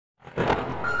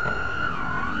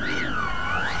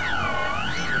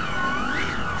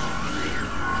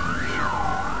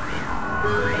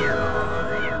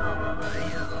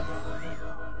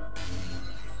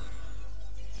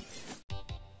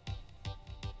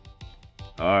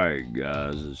Alright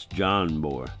guys, it's John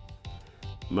Boy.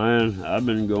 Man, I've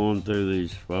been going through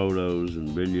these photos and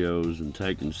videos and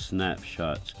taking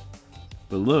snapshots.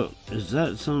 But look, is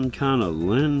that some kind of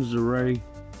lens array?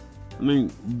 I mean,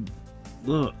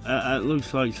 look, it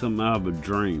looks like something out of a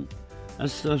dream. That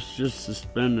stuff's just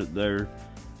suspended there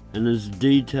and as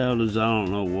detailed as I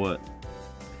don't know what.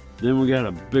 Then we got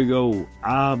a big old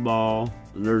eyeball,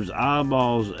 and there's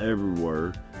eyeballs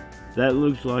everywhere. That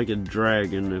looks like a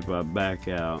dragon if I back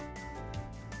out,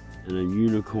 and a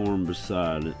unicorn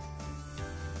beside it.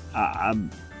 I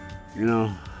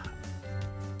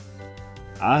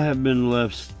have been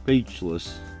left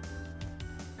speechless.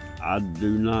 I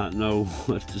do not know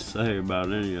what to say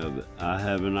about any of it. I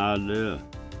have an idea.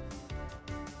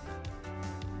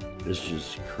 It's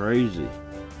just crazy.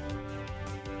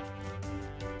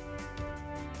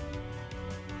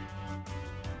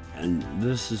 And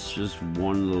this is just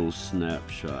one little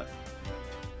snapshot.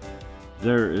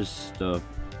 There is stuff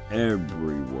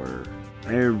everywhere.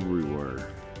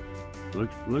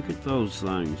 Look at those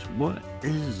things. What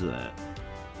is that?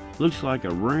 Looks like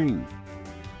a ring.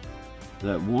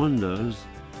 That one does.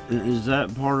 Is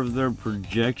that part of their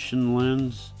projection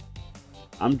lens?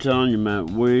 I'm telling you,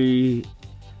 man,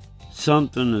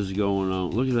 something is going on.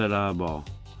 Look at that eyeball.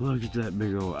 Look at that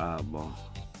big old eyeball.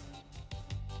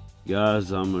 Guys,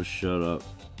 I'm gonna shut up.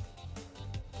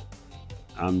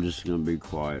 I'm just gonna be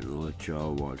quiet and let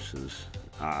y'all watch this.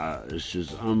 It's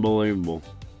just unbelievable.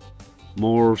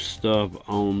 More stuff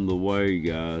on the way,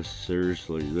 guys.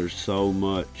 Seriously, there's so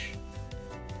much.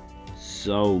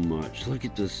 So much. Look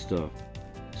at this stuff.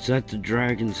 Is that the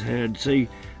dragon's head? See,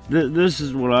 this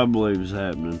is what I believe is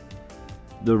happening.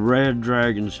 The red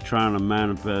dragon's trying to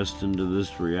manifest into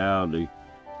this reality.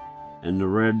 And the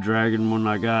red dragon one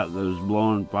I got that was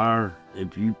blowing fire,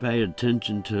 if you pay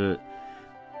attention to it,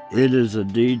 it is a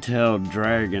detailed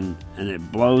dragon, and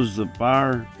it blows the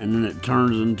fire and then it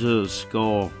turns into a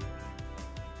skull.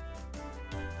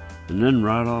 And then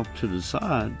right off to the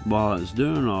side, while it's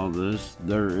doing all this,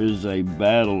 there is a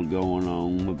battle going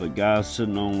on with a guy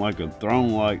sitting on like a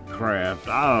throne-like craft.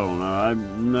 I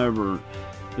don't know,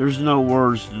 there's no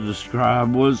words to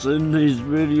describe what's in these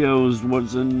videos,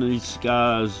 what's in these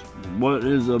skies, what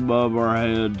is above our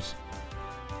heads.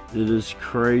 It is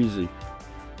crazy.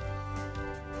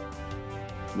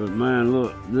 But man,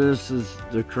 look, this is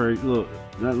the crazy. Look,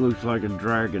 that looks like a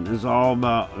dragon. It's all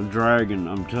about a dragon,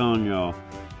 I'm telling y'all.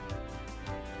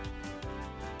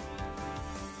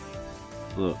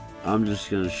 Look, I'm just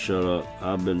gonna shut up.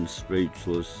 I've been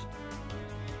speechless.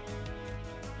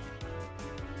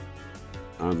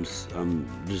 I'm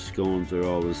just going through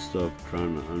all this stuff,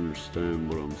 trying to understand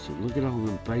what I'm seeing. Look at all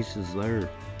them faces there.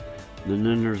 And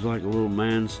then there's like a little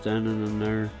man standing in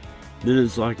there. Then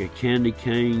it's like a candy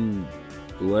cane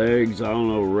legs, I don't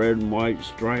know, red and white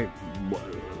stripe.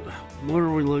 What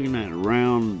are we looking at?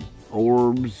 Round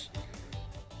orbs.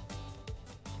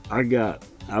 I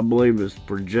believe it's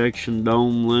projection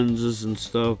dome lenses and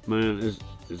stuff, man. It's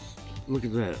look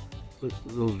at that. Look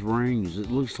at those rings. It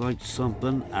looks like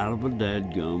something out of a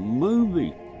dadgum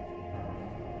movie.